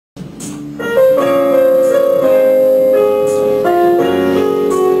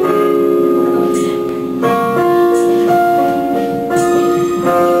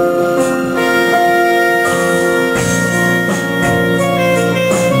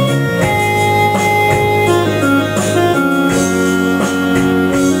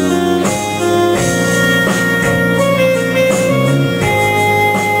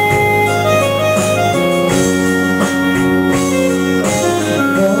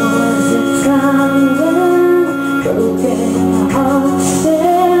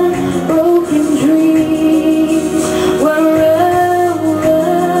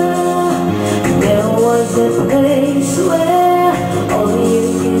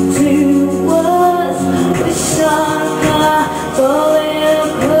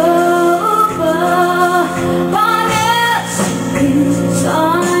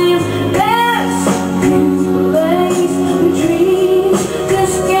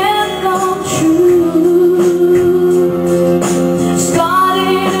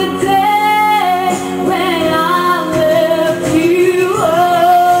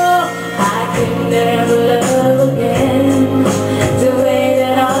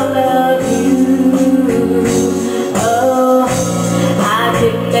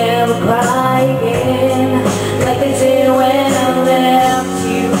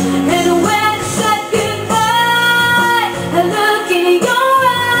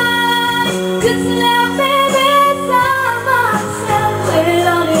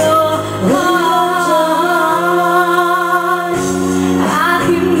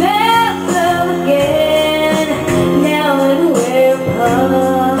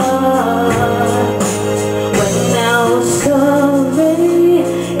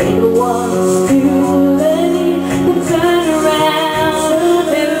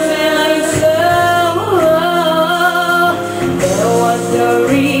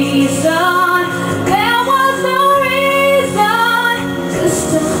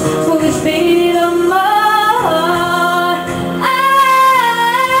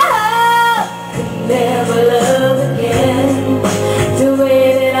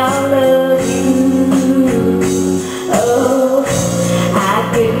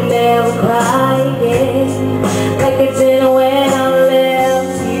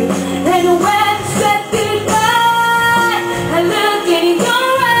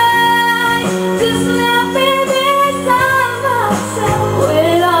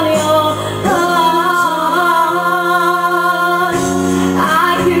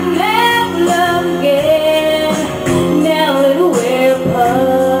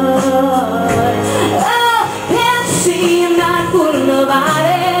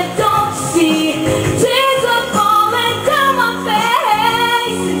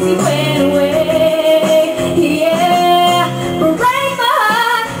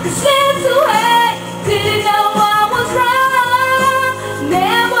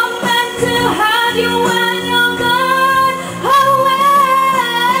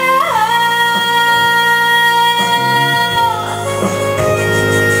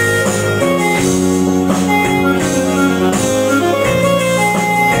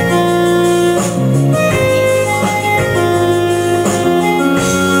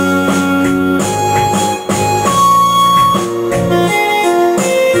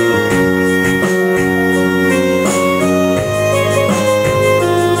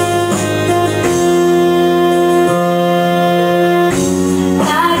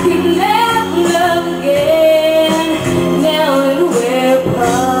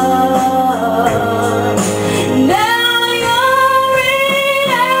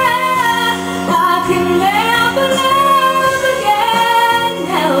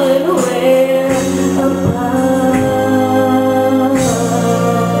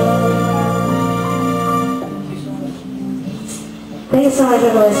this song I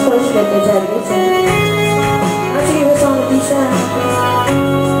don't know, it's supposed to get me targeted. I'll take this song to be sad.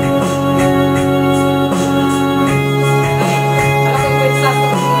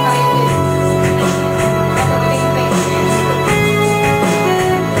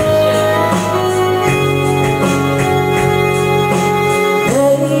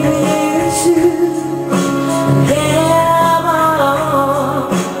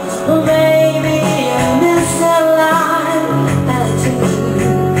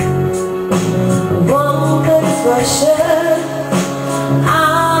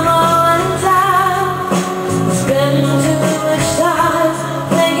 I'm on time, spend too much time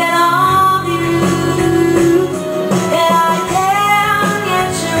thinking of you, and I can't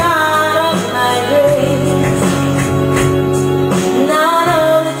get you out of my dreams. Now I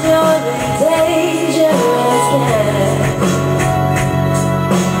know that you're the dangerous man,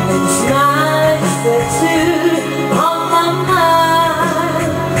 and smile's the tattoo on my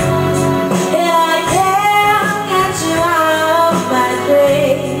mind, and I can't get you out of my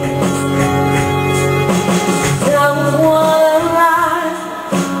dreams. Don't wanna lie,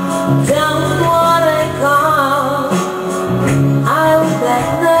 don't wanna call, I would not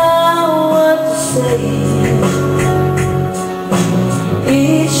know what to say.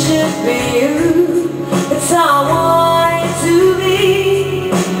 It should be you, it's how I want it to be.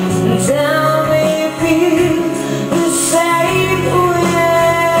 Tell me you feel the same way,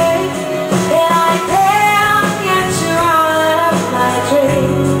 and I can't get you out of my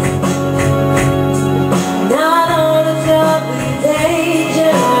dreams. Now I know that you're the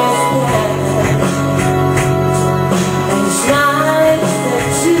dangerous man, and it's not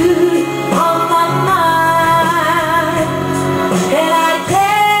tattoo on my mind, and I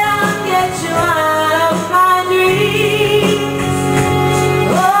can't get you out of my dreams.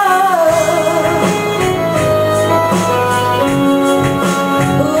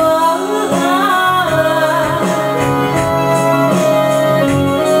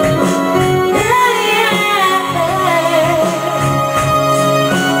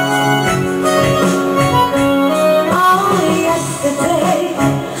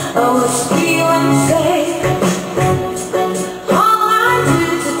 I was feeling safe. All I do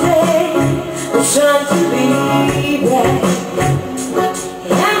today is try to be back.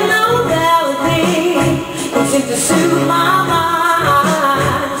 And no melody can seem to soothe my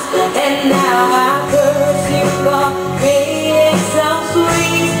mind. And now I curse you for being so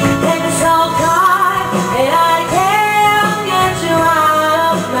sweet and so kind, and I can't get you out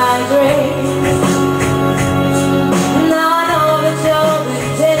of my dreams. Now I know that you're the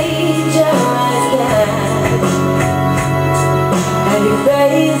dangerous man, and your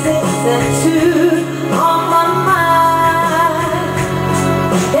face is tattooed on my mind,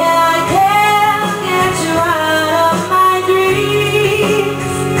 and I can't get you out of my dreams.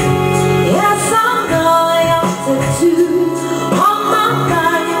 Yes, I know you're tattooed on my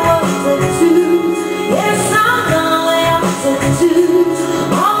mind, you're tattooed. Yes, I know you're tattooed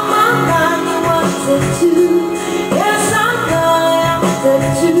on my mind, you're tattooed. Yes, I know you're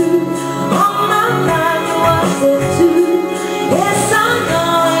tattooed on my mind, you're tattooed. Yes, I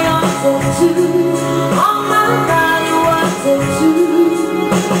know you're tattooed on my mind, you're tattooed.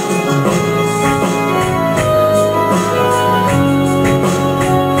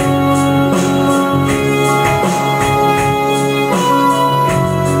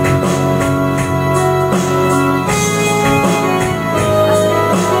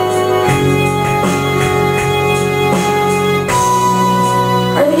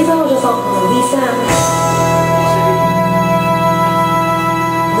 I think it's all just off of these sounds.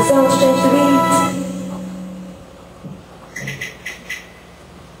 The sounds change the beat.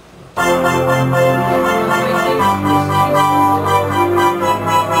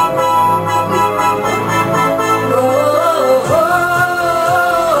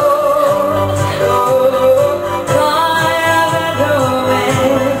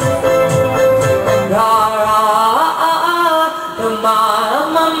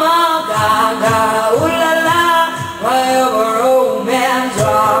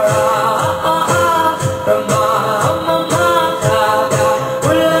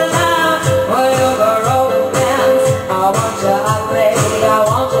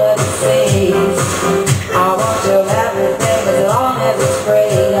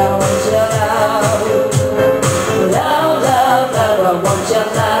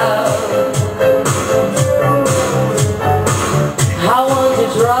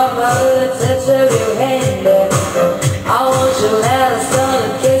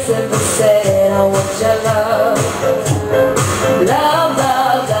 I want your love, love,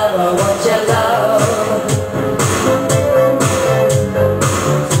 love, love, I want your love.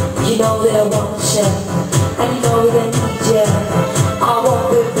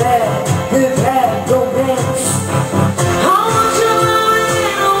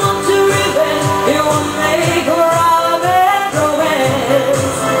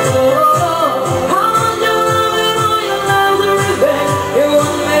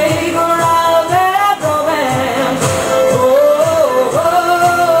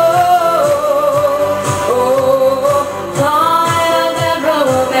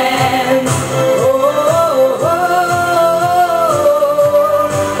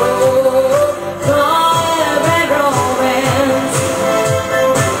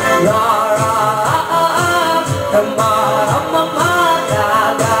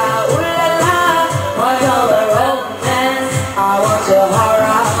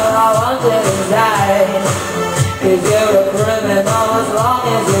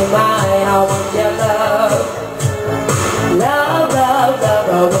 be mine. I want your love. Love, love, love,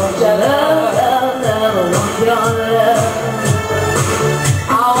 I want your love, love, love, I want your love.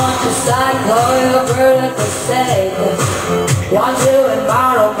 I want to cycle your bird for sake. Want you in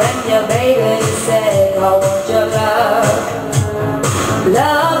tomorrow when your baby is sick. I want your love.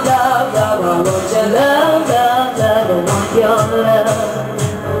 Love, love, love, I want your love, love, love, I want your love.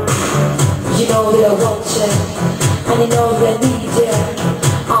 You know that I want you, and you know that I need you.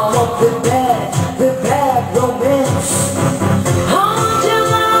 I want the bad romance. I want your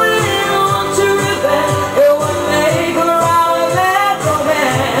love and I want your revenge. It would make a round bad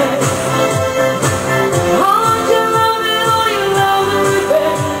romance. I want your love and all your love and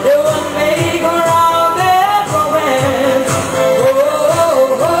revenge. It would make a round bad romance. Oh,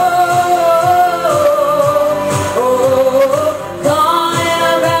 oh, oh, oh, oh, gone in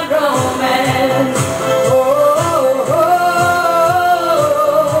a bad romance. Oh, oh,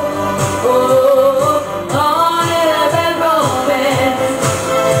 oh, oh, gone in a bad romance.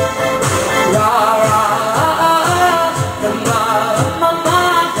 Ra ra, the ma ma ma,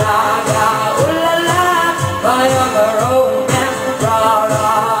 da da, ooh la la, I am a romance. Ra ra,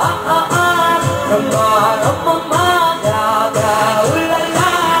 the ma ma ma, da da, ooh la la,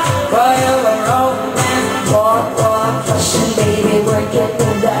 I am a romance. Walk, walk, Russian baby, work it,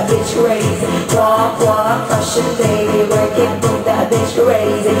 move that bitch crazy. Walk, walk, Russian baby, work it, move that bitch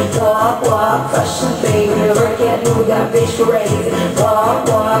crazy. Walk, walk, Russian baby, work it, move that bitch crazy. Walk,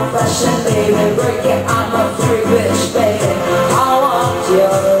 walk, Russian baby, work it, I'm a free bitch, baby. I want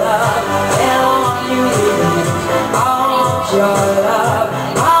your love, and I want you to be. I want your love,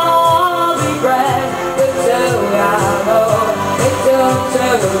 I don't wanna be brave. It's so I'm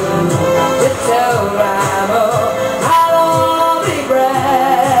it's so I'm I don't wanna be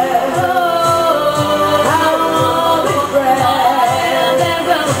brave. I don't wanna be brave. There's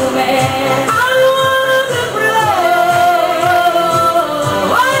no man. I don't wanna be brave.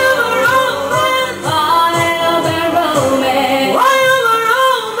 I am a romance. I am a romance. I am a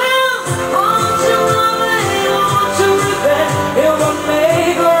romance. I want your love and I want your revenge. It will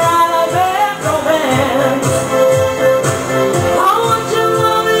make a right of bad romance. I want your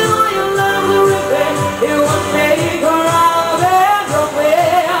love and all your love and revenge. It will make a right of bad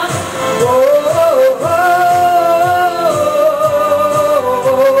romance. Oh, oh,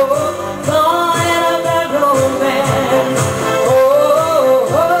 oh, gone in a bad romance. Oh,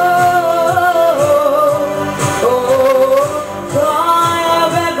 oh, oh, gone in a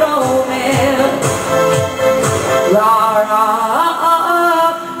bad romance. Ra ra,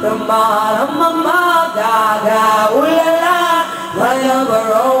 the ma ma ma, da da, ooh la la, I am a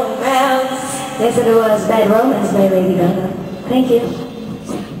romance. Yes, it was Bad Romance by Lady Gaga. Thank you.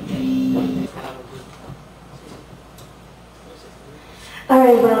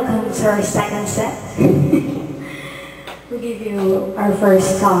 Alright, welcome to our second set. We'll give you our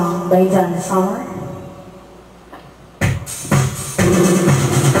first song by Donna Summer.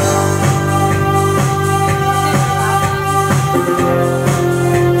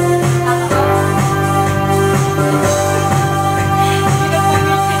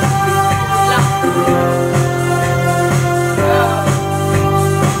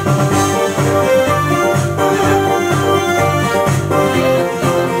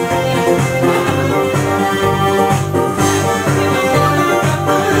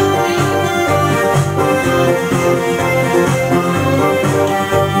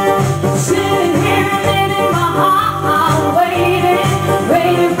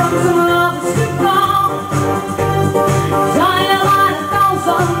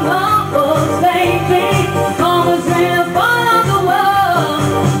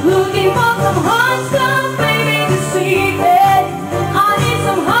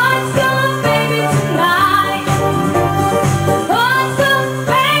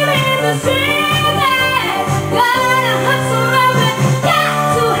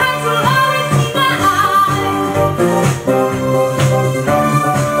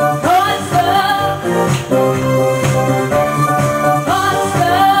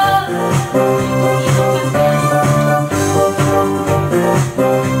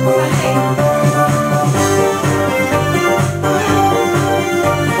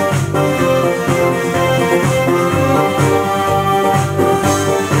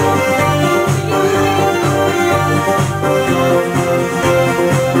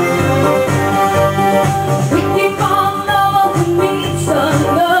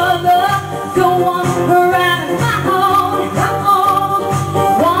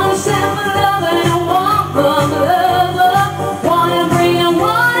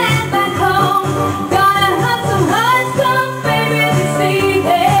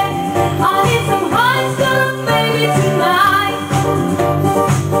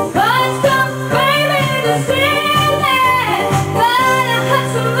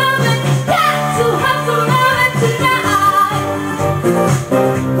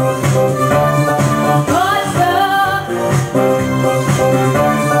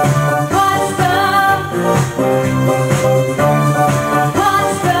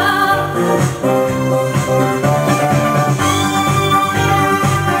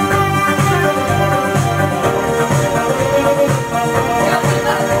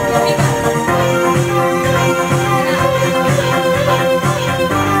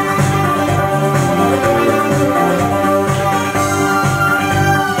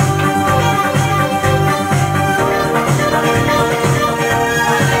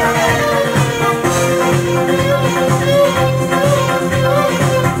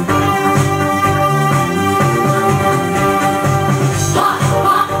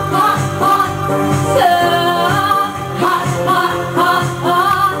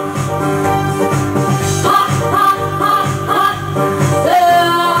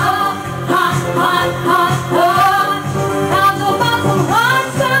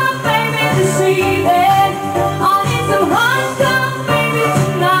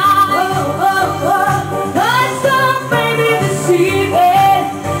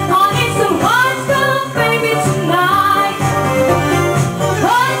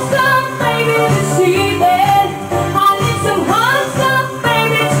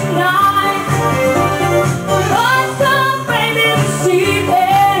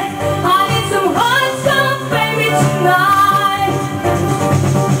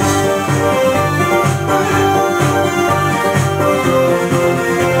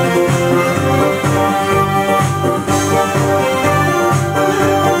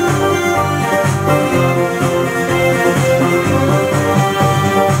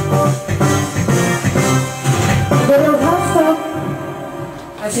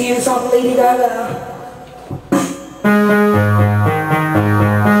 I see you song Lady Gaga.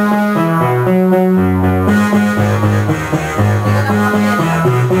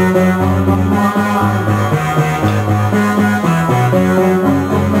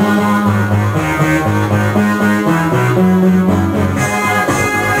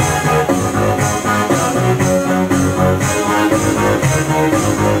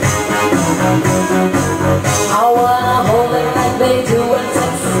 I wanna hold it like they do in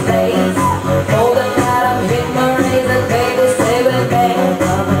Texas days. Hold it that I'm hitting the razor, baby, stay with me.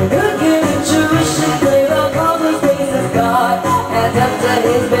 Good giving Jewish and play the causes, peace is God. And after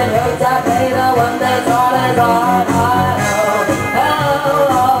he's been hooked, I pay the one that's all is on.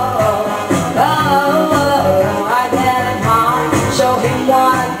 I get him home, show him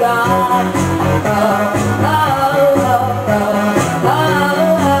what I got.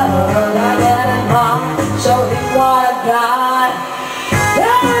 Show him what I got.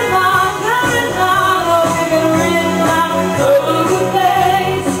 Carry on, oh, we can read my good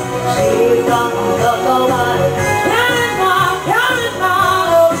face. She's on the line. Carry on,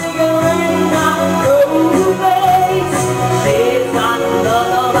 oh, we can read my good face. She's on the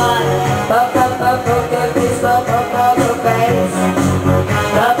line. Poker face, poker face.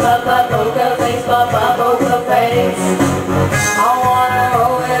 Poker face, poker face. I wanna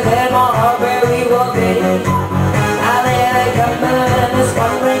roll with him on her where we will be. It's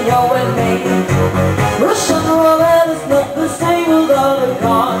fun when you're with me. Russian roulette is not the same without a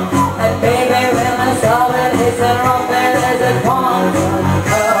gun. And baby, when I saw it, he said, wrong there, there's a pond.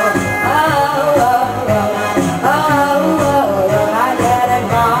 I get him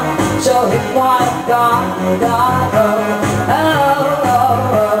wrong, show him what I've got.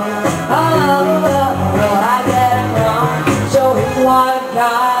 I get him wrong, show him what I've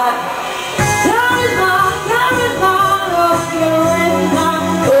got.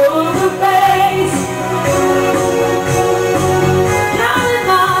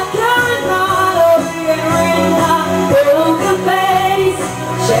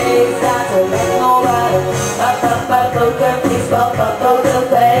 Poker face, poker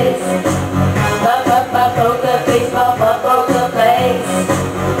face. Poker face, poker face.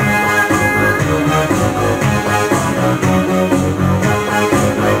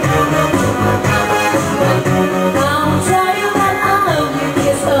 I'll tell you that I love you,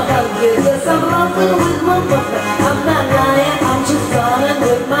 kiss or hug you, 'cause I'm loving with my boyfriend. I'm not lying, I'm just running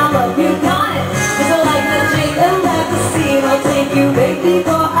with my love. You got it, 'cause I like the G and like the C. I'll take you, baby,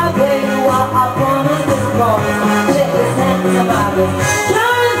 before I pay you. I promise this promise. About it.